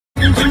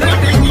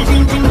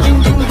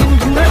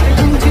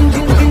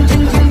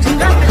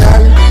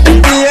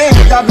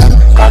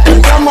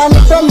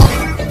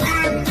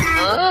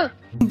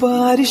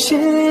बारिशें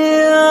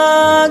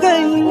आ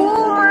गई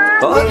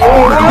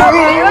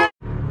और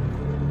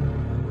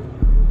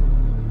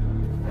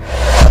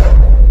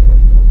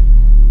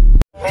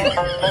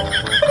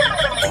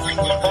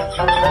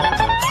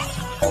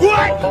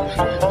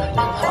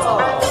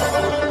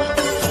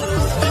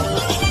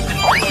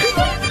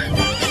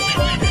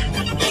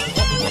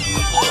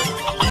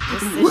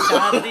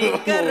शादी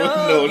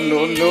करो नो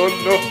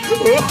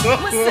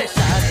मुझसे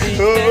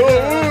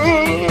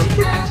शादी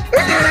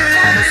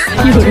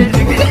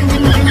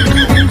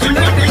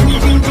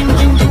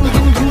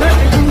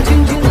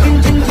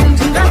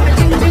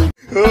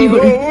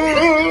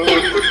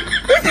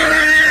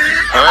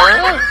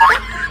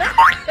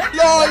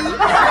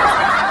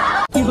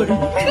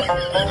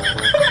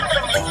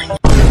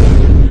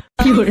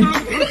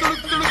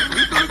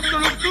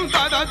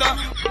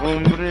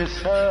उम्र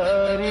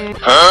सारी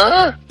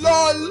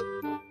लॉल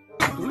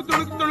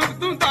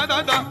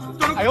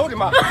आयो रे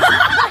माँ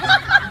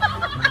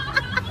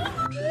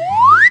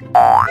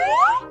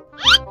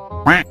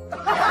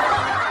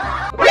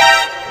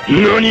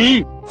नानी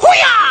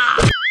हुया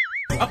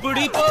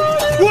अपड़ी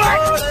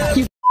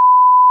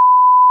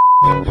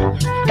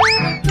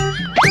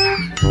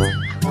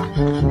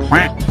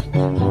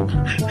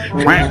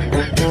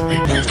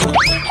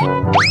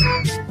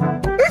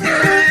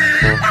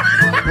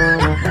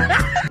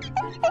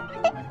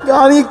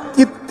यार ये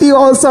कितनी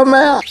औसम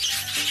है।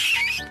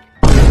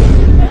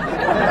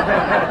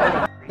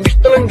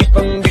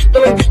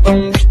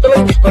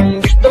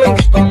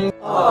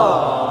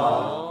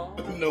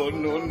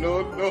 नो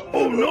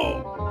oh no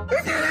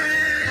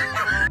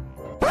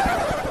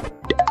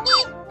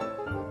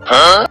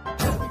हाँ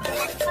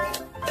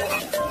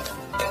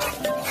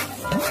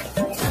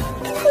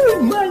oh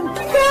my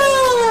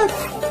god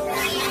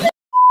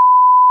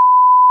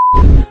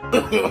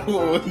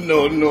no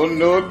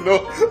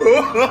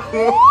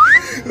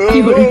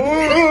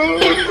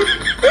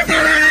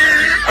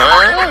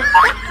हाँ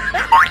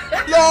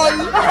लॉल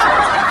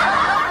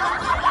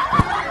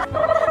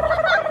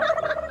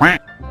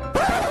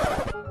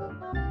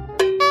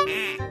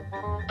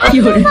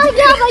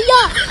भैया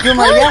क्यों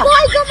मर गया?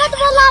 कोई को मत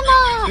बुलाना।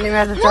 नहीं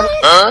मैं तो चल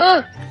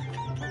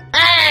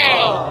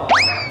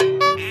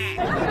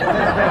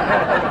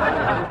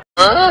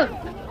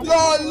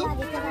lol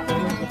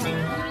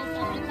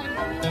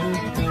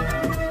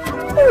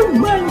Oh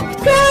my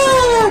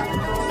god!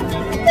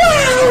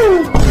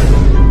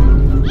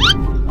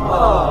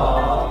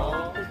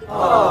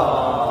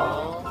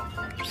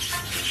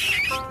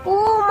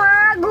 Oh my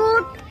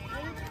god!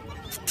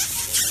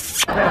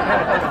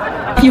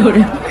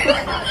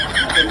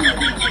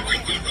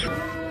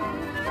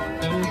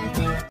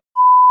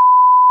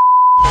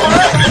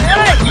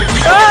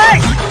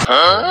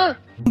 हाँ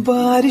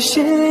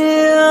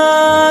बारिशें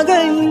आ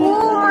गई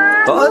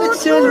और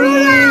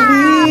चली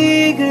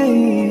भी गई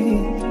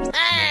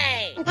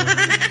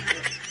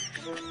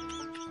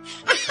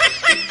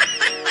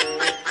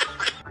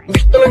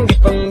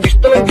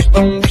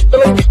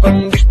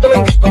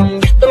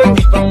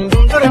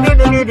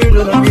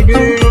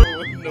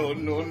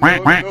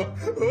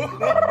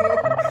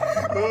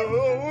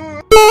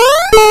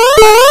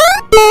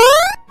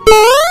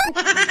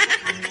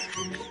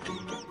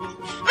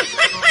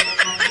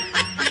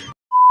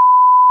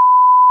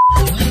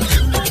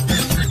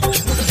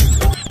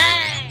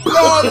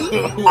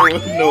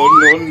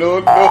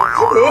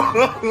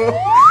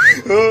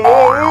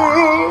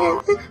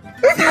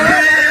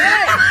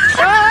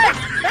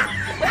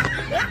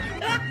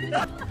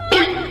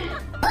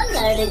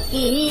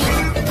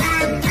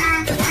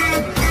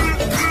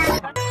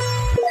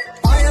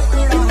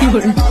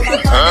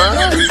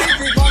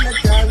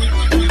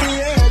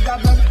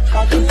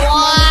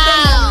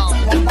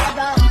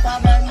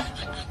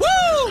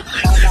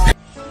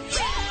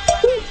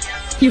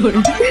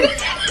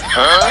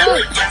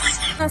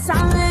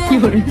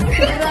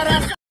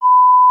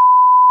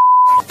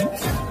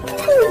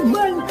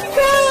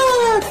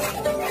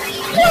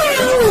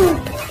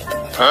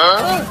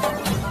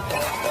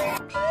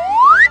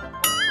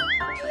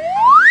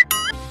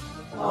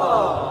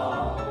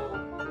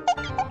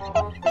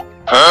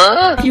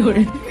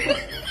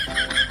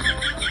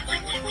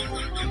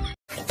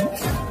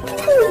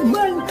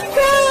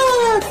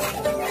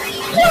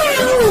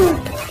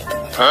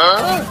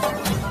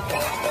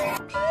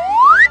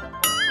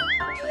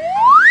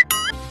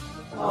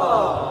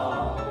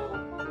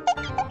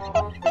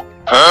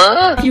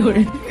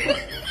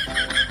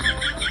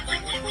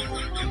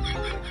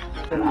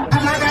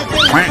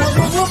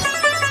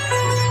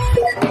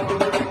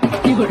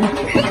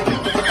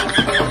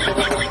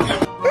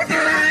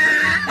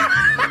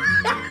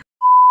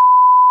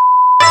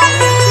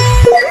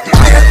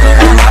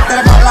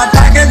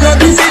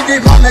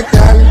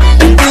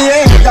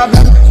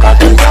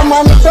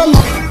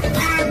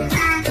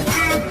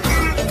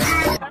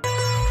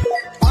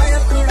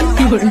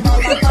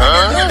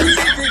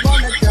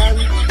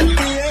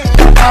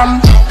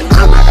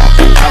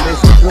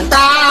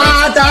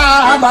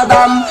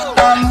badam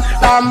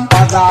badam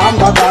badam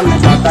badam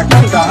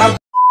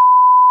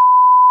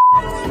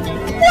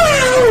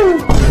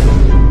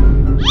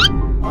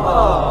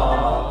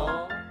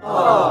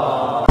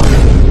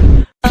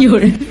No,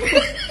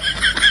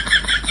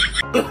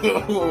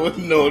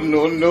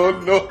 no, no,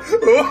 no.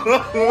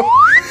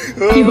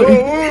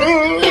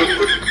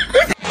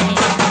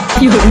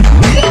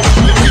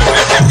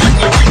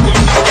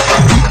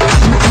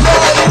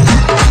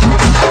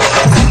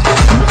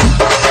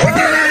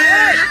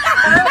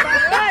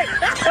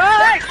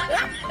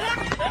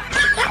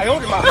 哎呦我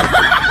的妈！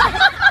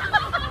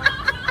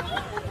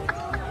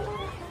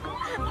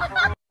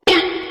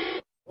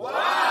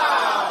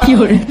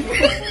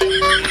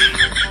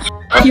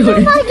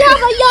 मर गया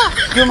भैया।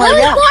 क्यों मर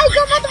गया? कोई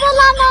को मत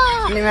बुलाना।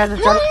 नहीं मैं तो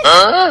चल।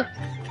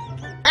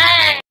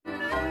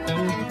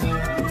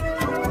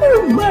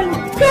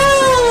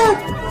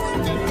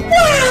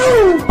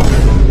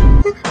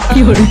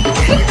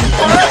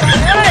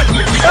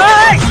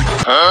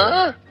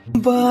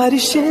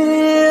 बारिशें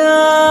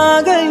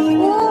आ गई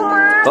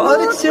और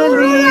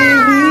चली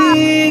भी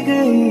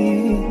गई।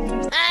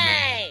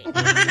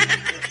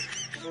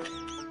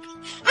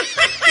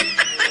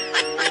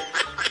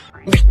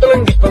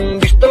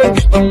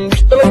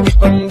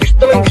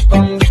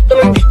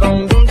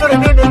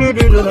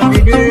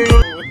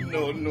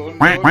 No, no,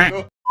 no.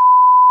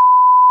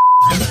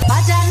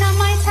 Bajana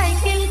my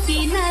cycle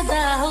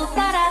kinada ho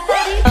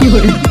taratari.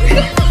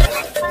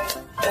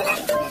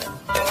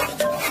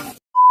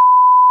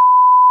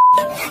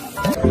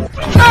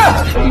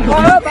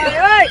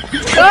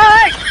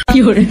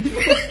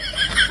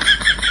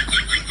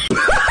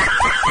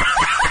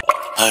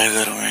 हाय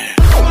घर में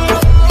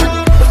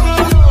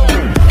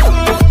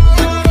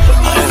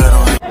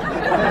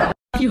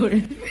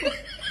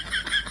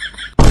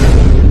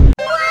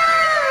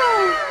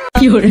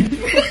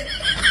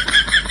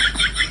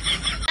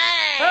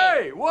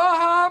Hey, what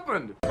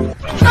happened?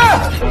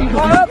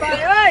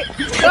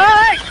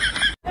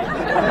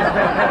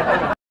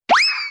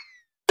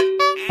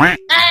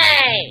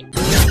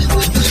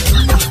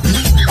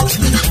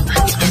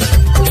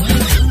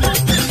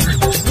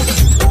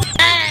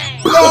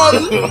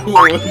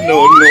 No,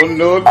 no,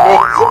 no, no.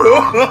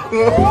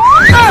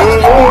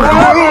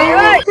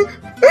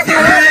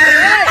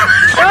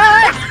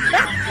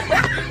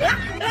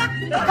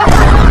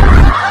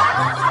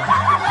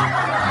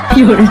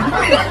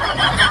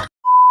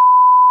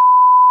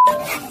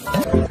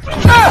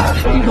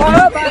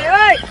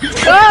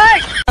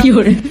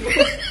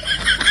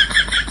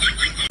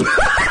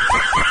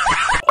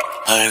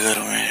 हाय घर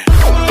में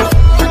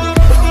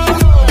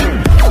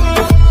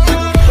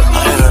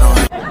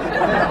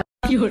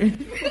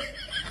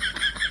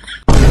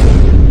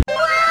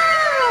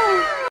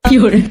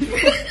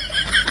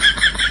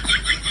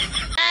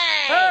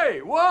Hey,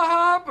 what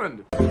happened?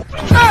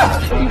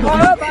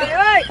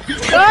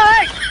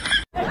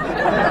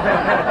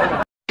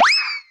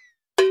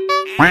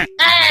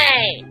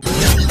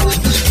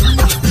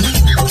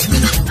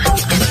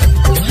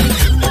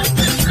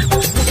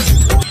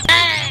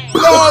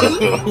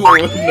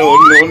 No,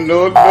 no, no,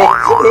 no.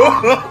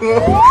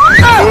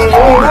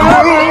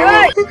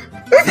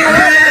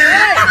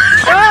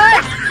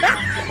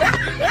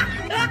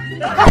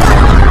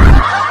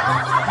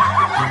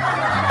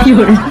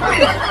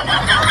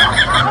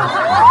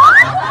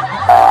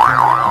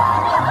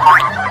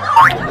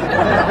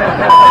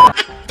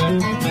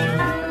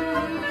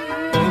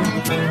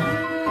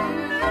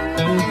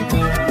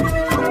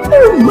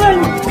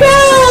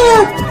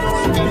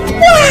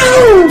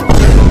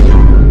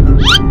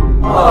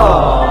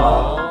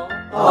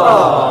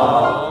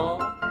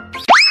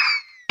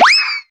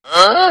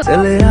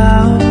 चले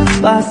आओ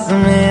पास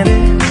मेरे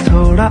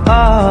थोड़ा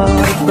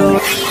और तो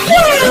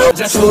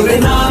छोरे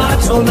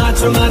नाचो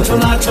नाचो नाचो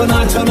नाचो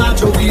नाचो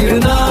नाचो वीर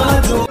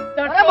नाचो।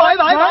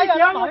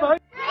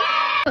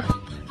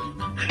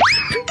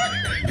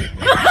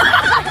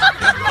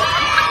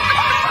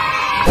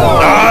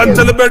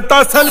 चल बेटा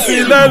सेल्फी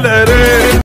ले ले रे।